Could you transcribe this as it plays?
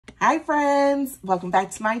Hi friends, welcome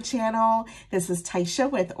back to my channel. This is Taisha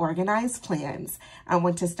with Organized Plans. I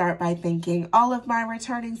want to start by thanking all of my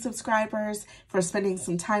returning subscribers for spending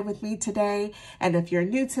some time with me today. And if you're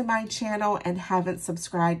new to my channel and haven't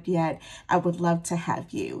subscribed yet, I would love to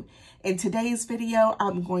have you. In today's video,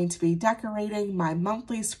 I'm going to be decorating my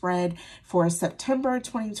monthly spread for September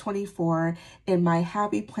 2024 in my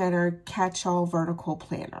Happy Planner Catch-All Vertical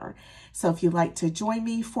Planner. So if you'd like to join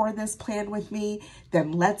me for this plan with me,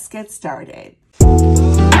 then let's get started.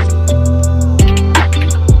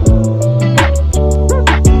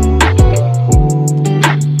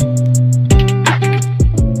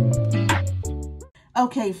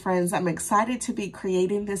 Okay, friends, I'm excited to be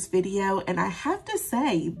creating this video, and I have to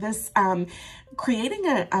say this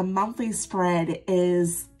creating a monthly spread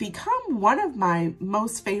is become one of my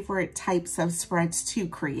most favorite types of spreads to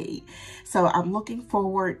create. So I'm looking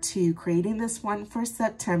forward to creating this one for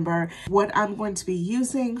September. What I'm going to be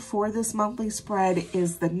using for this monthly spread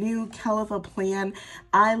is the new KOAP Plan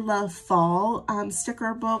I Love Fall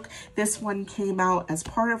sticker book. This one came out as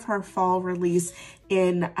part of her fall release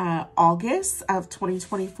in August of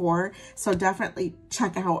 2024. So definitely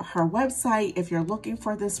check out her website if you're looking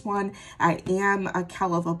for this one. I am a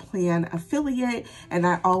KOAP Plan affiliate, and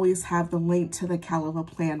I always have the link to the KOAP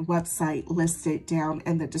Plan website listed down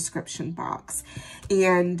in the description box.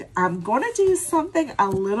 And I'm going to do something a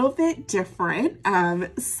little bit different.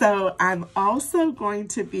 So I'm also going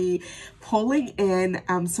to be pulling in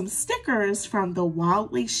some stickers from the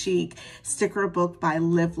Wildly Chic sticker book by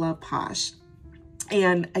Live Love Posh.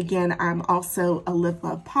 And again, I'm also a Live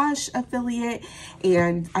Love Posh affiliate,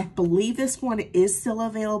 and I believe this one is still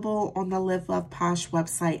available on the Live Love Posh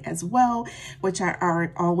website as well, which I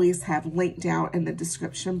always have linked down in the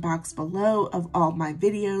description box below of all my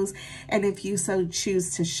videos. And if you so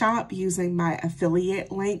choose to shop using my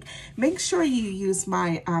affiliate link, make sure you use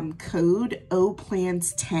my code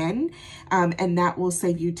OPLANS10, and that will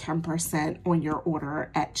save you 10% on your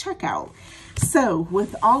order at checkout. So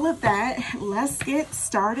with all of that, let's get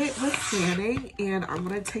started with planning, and I'm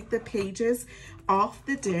going to take the pages off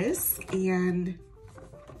the disc. And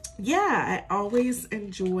yeah, I always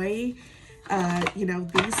enjoy, you know,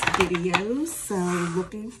 these videos. So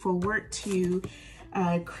looking forward to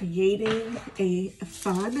creating a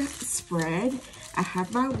fun spread. I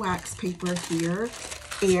have my wax paper here,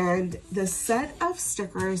 and the set of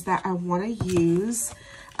stickers that I want to use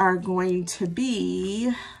are going to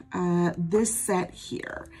be this set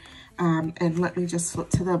here. And let me just flip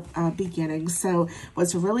to the beginning. So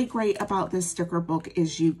what's really great about this sticker book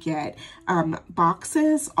is you get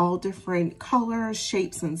boxes, all different colors,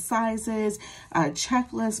 shapes, and sizes,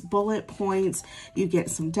 checklists, bullet points. You get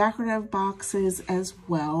some decorative boxes as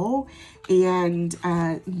well. And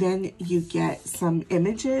then you get some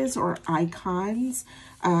images or icons,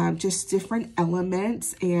 just different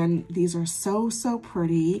elements. And these are so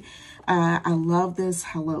pretty. I love this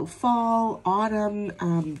Hello Fall,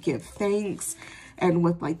 Autumn, Give Thanks, and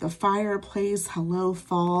with like the fireplace, Hello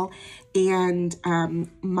Fall. And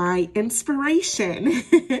my inspiration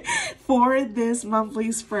for this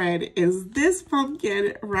monthly spread is this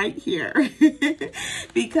pumpkin right here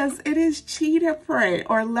because it is cheetah print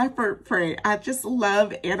or leopard print. I just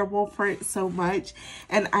love animal print so much,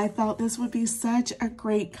 and I thought this would be such a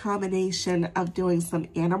great combination of doing some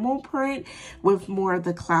animal print with more of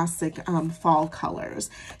the classic fall colors.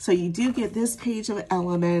 So you do get this page of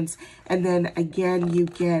elements, and then again you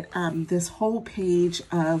get this whole page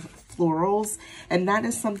of florals, and that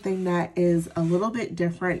is something that is a little bit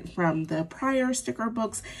different from the prior sticker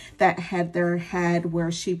books that had where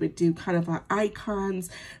she would do kind of a icons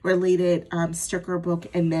related sticker book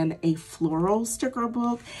and then a floral sticker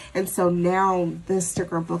book. And so now this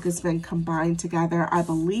sticker book has been combined together. I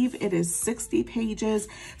believe it is 60 pages,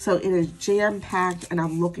 so it is jam-packed, and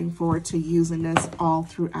I'm looking forward to using this all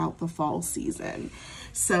throughout the fall season.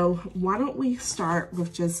 So why don't we start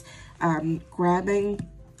with just grabbing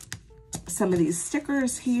some of these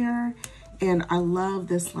stickers here. And I love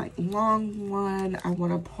this like long one. I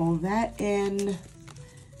want to pull that in.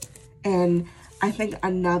 And I think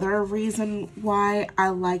another reason why I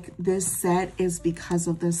like this set is because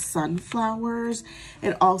of the sunflowers.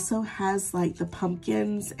 It also has like the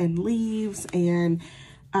pumpkins and leaves and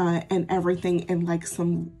everything in like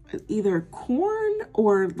some either corn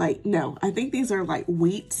or like, no, I think these are like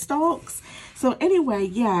wheat stalks. So anyway,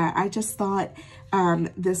 yeah, I just thought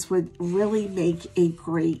this would really make a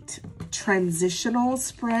great transitional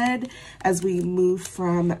spread as we move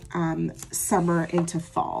from summer into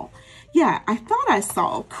fall. Yeah, I thought I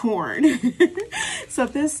saw corn. So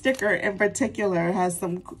this sticker in particular has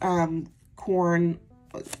some corn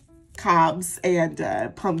cobs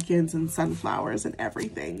and pumpkins and sunflowers and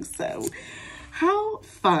everything. So how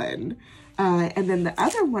fun. And then the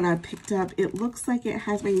other one I picked up, it looks like it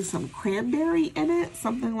has maybe some cranberry in it,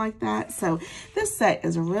 something like that. So this set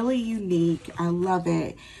is really unique. I love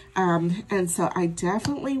it. And so I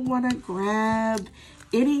definitely want to grab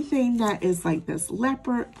anything that is like this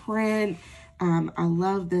leopard print. I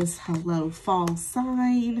love this Hello Fall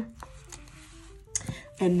sign.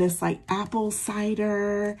 And this like apple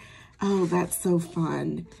cider. Oh, that's so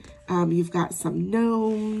fun. You've got some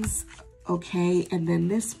gnomes. Okay, and then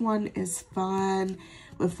this one is fun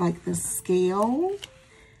with like the scale.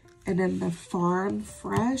 And then the Farm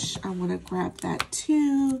Fresh, I want to grab that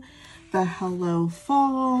too. The Hello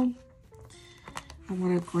Fall, I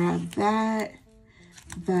want to grab that.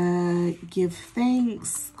 The Give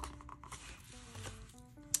Thanks.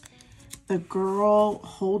 The girl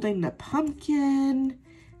holding the pumpkin.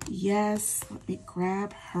 Yes, let me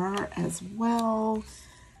grab her as well.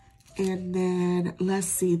 And then let's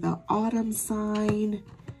see, the autumn sign.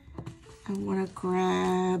 I want to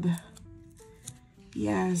grab,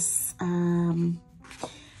 yes,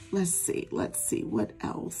 let's see, what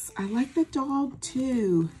else? I like the dog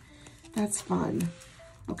too. That's fun.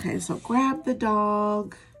 Okay, so grab the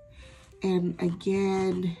dog. And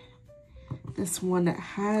again, this one that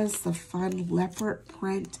has the fun leopard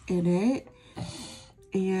print in it.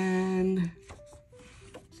 And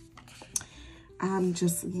I'm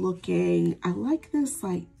just looking, I like this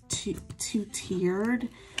like two-tiered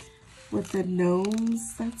with the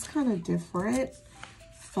gnomes. That's kind of different.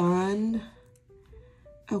 Fun.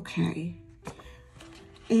 Okay.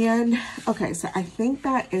 And okay, so I think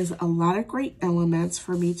that is a lot of great elements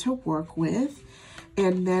for me to work with.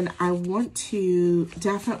 And then I want to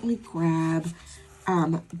definitely grab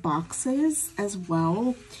boxes as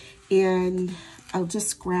well. And I'll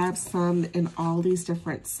just grab some in all these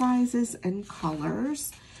different sizes and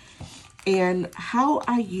colors. And how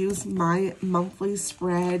I use my monthly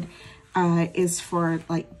spread is for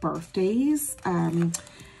like birthdays.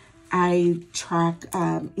 I track,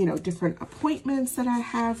 you know, different appointments that I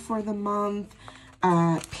have for the month,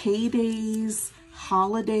 paydays,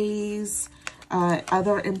 holidays,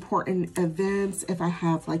 other important events. If I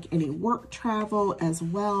have like any work travel as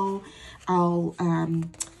well, I'll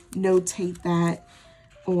notate that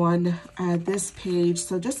on this page.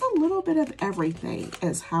 So just a little bit of everything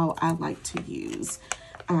is how I like to use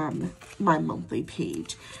my monthly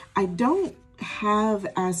page. I don't have,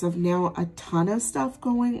 as of now, a ton of stuff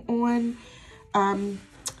going on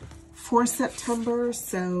for September,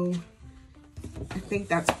 so I think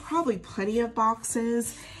that's probably plenty of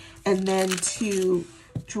boxes. And then to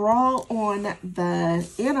draw on the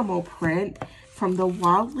animal print from the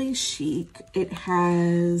Wildly Chic, it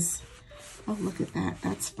has, oh, look at that,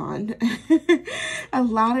 that's fun. A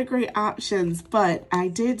lot of great options, but I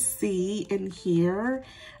did see in here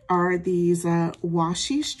are these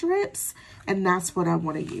washi strips, and that's what I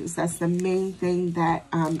want to use. That's the main thing that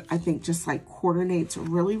I think just like coordinates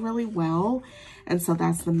really, really well. And so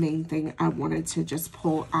that's the main thing I wanted to just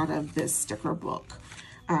pull out of this sticker book.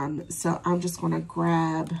 So I'm just going to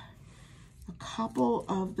grab a couple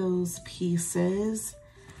of those pieces.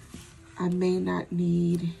 I may not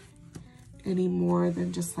need any more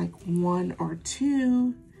than just like one or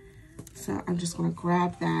two. So I'm just going to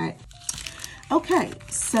grab that. Okay,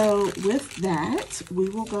 so with that, we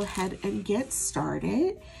will go ahead and get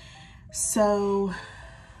started. So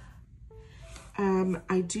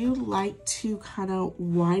I do like to kind of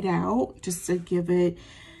white out just to give it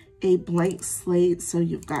a blank slate. So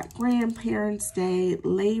you've got Grandparents' Day,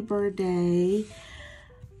 Labor Day,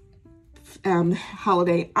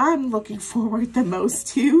 holiday I'm looking forward the most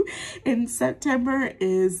to in September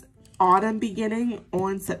is autumn beginning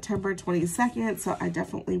on September 22nd. So I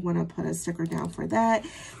definitely want to put a sticker down for that.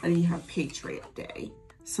 And you have Patriot Day.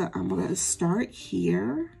 So I'm going to start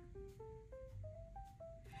here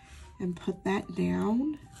and put that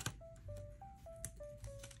down.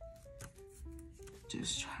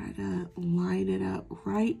 Just try to line it up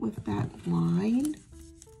right with that line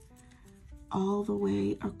all the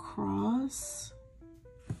way across.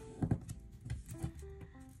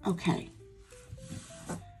 Okay.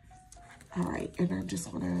 All right, and I'm just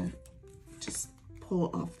gonna just pull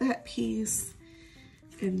off that piece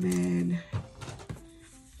and then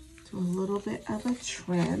do a little bit of a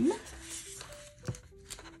trim.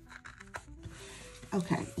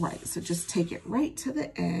 Okay, right, so just take it right to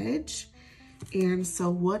the edge. And so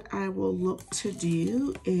what I will look to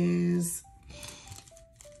do is,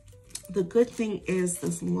 the good thing is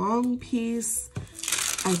this long piece,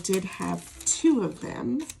 I did have two of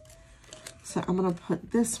them. So I'm gonna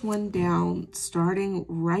put this one down, starting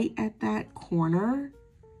right at that corner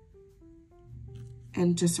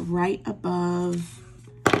and just right above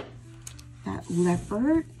that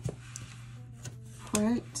leopard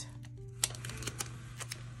print.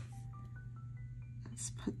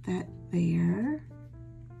 Let's put that there.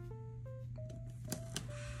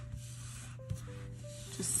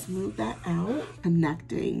 Just smooth that out,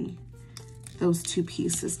 connecting those two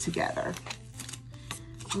pieces together.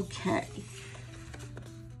 Okay.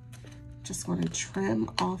 Just want to trim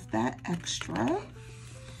off that extra.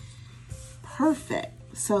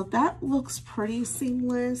 Perfect. So that looks pretty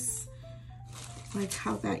seamless, like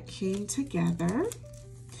how that came together.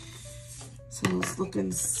 So it's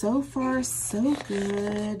looking so far so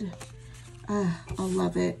good. I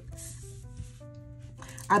love it.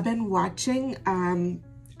 I've been watching,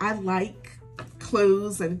 I like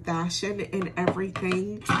clothes and fashion and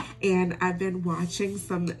everything, and I've been watching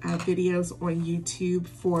some videos on YouTube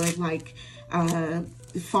for like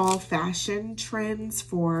fall fashion trends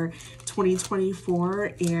for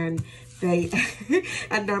 2024, and they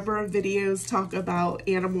a number of videos talk about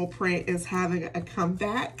animal print is having a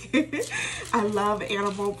comeback. I love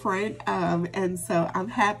animal print, and so I'm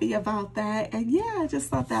happy about that. And yeah, I just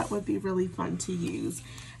thought that would be really fun to use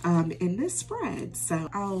in this spread. So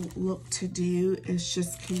I'll look to do is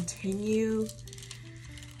just continue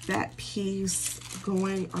that piece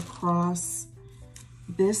going across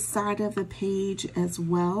this side of the page as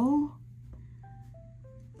well,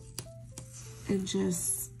 and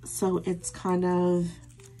just so it's kind of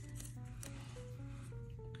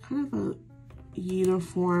a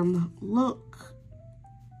uniform look,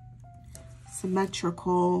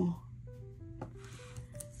 symmetrical.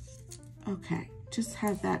 Okay, just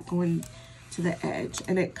have that going to the edge,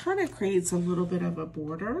 and it kind of creates a little bit of a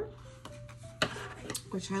border,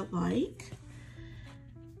 which I like.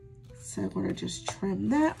 So I'm gonna just trim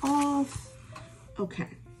that off. Okay,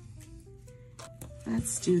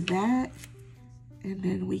 let's do that. And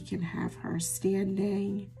then we can have her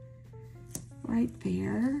standing right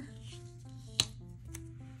there.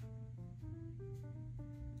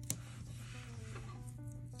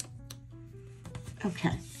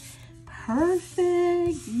 Okay,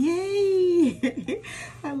 perfect, yay!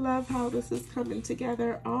 I love how this is coming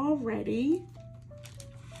together already.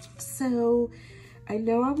 So I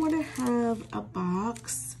know I wanna have a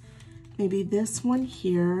box, maybe this one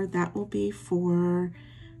here, that will be for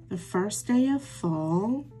the first day of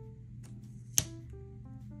fall.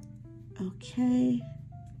 Okay.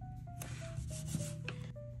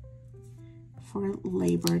 For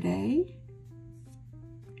Labor Day.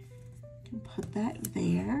 You can put that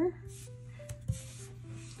there.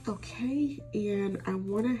 Okay, and I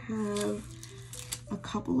want to have a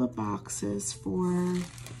couple of boxes for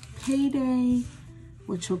payday,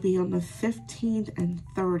 which will be on the 15th and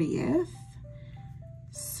 30th.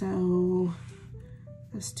 So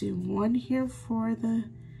let's do one here for the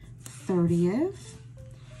 30th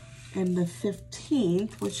and the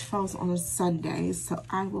 15th, which falls on a Sunday. So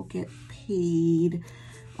I will get paid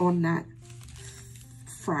on that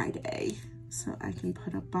Friday. So I can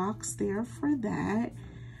put a box there for that.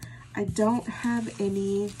 I don't have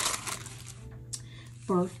any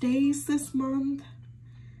birthdays this month,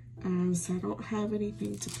 so I don't have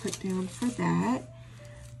anything to put down for that.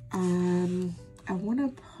 I want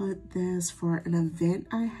to put this for an event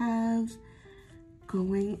I have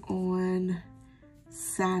going on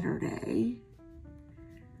Saturday.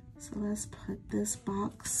 So let's put this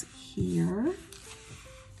box here.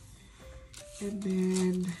 And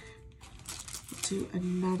then do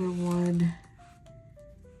another one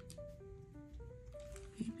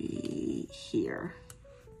maybe here.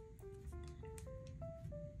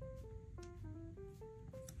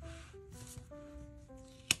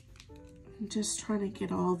 I'm just trying to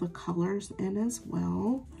get all the colors in as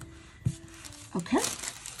well. Okay,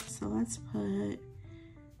 so let's put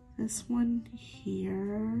this one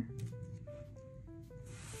here.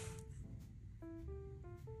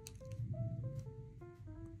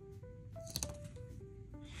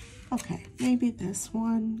 Okay, maybe this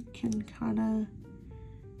one can kind of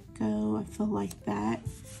go. I feel like that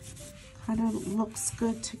kind of looks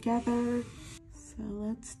good together. So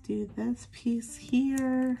let's do this piece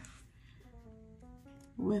here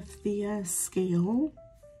with the scale.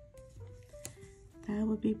 That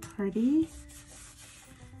would be pretty.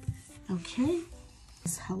 Okay.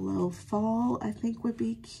 This Hello Fall, I think would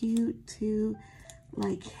be cute to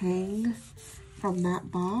like hang from that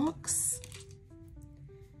box.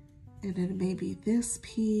 And then maybe this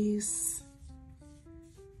piece.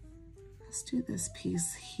 Let's do this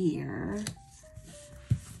piece here.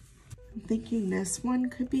 I'm thinking this one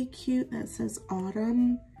could be cute that says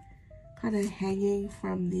autumn, kind of hanging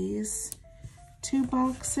from these two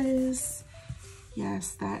boxes.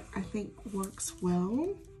 Yes, that I think works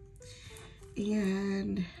well.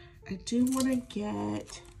 And I do want to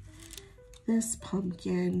get this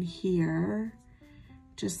pumpkin here,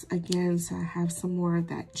 just again, so I have some more of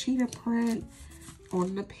that cheetah print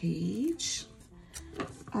on the page.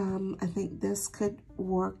 I think this could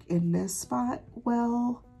work in this spot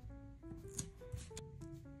well.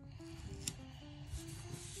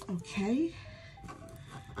 Okay.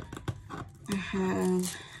 I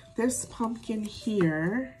have this pumpkin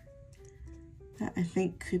here that I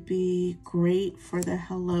think could be great for the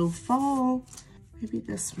Hello Fall. Maybe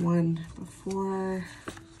this one before.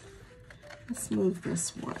 Let's move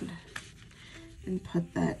this one and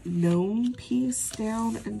put that gnome piece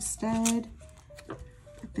down instead.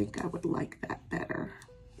 I think I would like that better.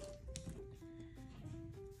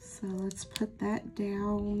 So let's put that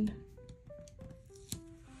down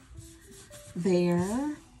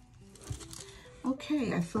there.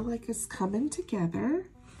 Okay, I feel like it's coming together.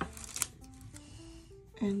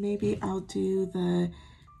 And maybe I'll do the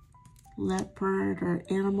leopard or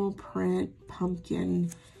animal print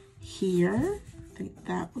pumpkin here. I think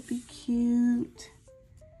that would be cute.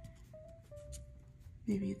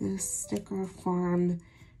 Maybe this Sticker Farm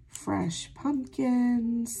fresh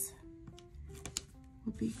pumpkins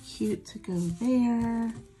would be cute to go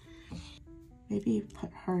there. Maybe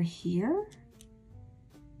put her here.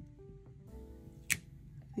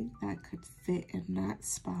 I think that could fit in that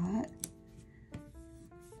spot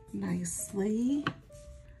nicely.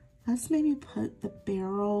 Let's maybe put the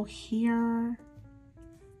barrel here.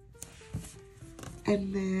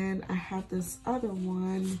 And then I have this other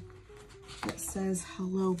one that says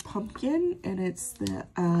Hello Pumpkin, and it's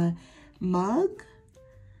the mug.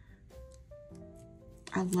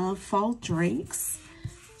 I love fall drinks,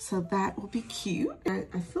 so that will be cute.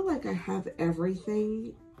 I feel like I have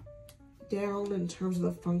everything down in terms of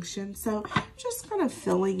the function, so just kind of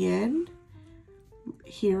filling in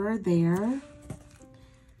here or there.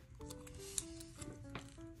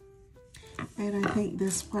 And I think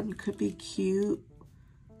this one could be cute,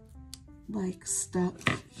 like stuck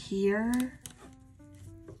here.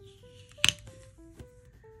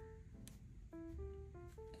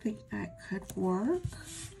 I think that could work.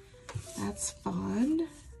 That's fun.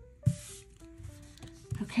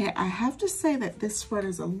 Okay, I have to say that this one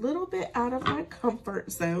is a little bit out of my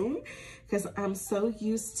comfort zone because I'm so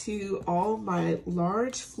used to all my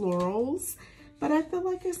large florals, but I feel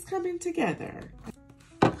like it's coming together.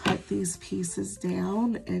 Cut these pieces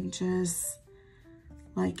down and just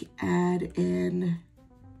like add in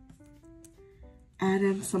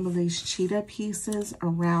some of these cheetah pieces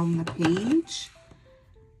around the page.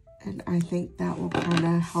 And I think that will kind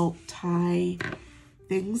of help tie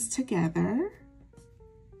things together.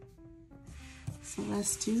 So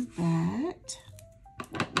let's do that.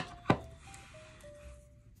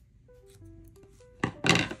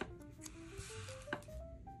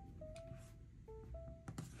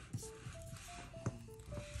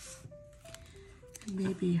 And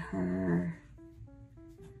maybe her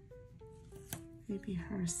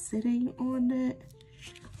sitting on it.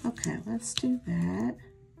 Okay, let's do that.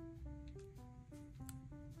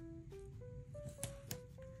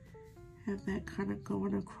 Have that kind of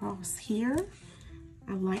going across here.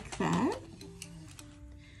 I like that.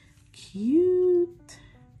 Cute.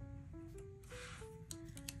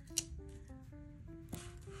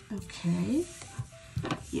 Okay.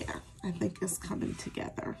 Yeah, I think it's coming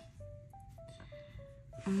together.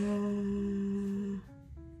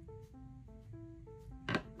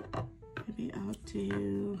 Maybe I'll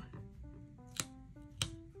do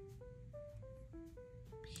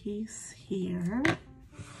piece here.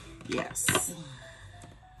 Yes.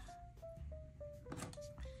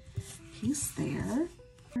 Piece there.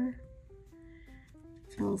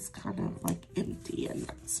 Feels kind of like empty in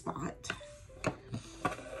that spot.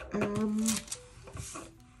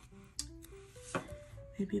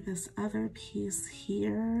 Maybe this other piece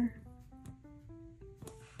here.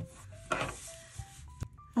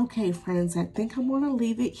 Okay, friends, I think I'm going to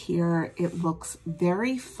leave it here. It looks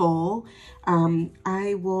very full.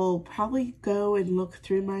 I will probably go and look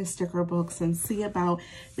through my sticker books and see about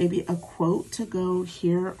maybe a quote to go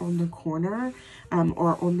here on the corner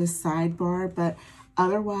or on the sidebar. But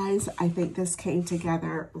otherwise, I think this came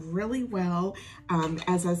together really well.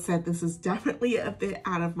 As I said, this is definitely a bit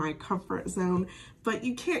out of my comfort zone, but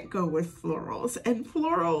you can't go with florals. And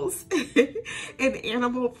florals and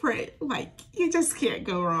animal print, like, you just can't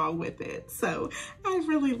go wrong with it. So I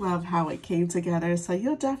really love how it came together. So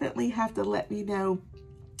you'll definitely have to let me know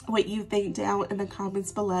what you think down in the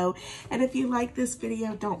comments below. And if you like this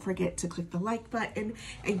video, don't forget to click the like button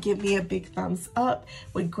and give me a big thumbs up.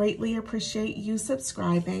 Would greatly appreciate you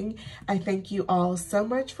subscribing. I thank you all so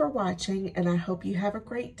much for watching, and I hope you have a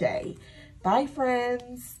great day. Bye,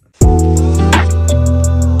 friends.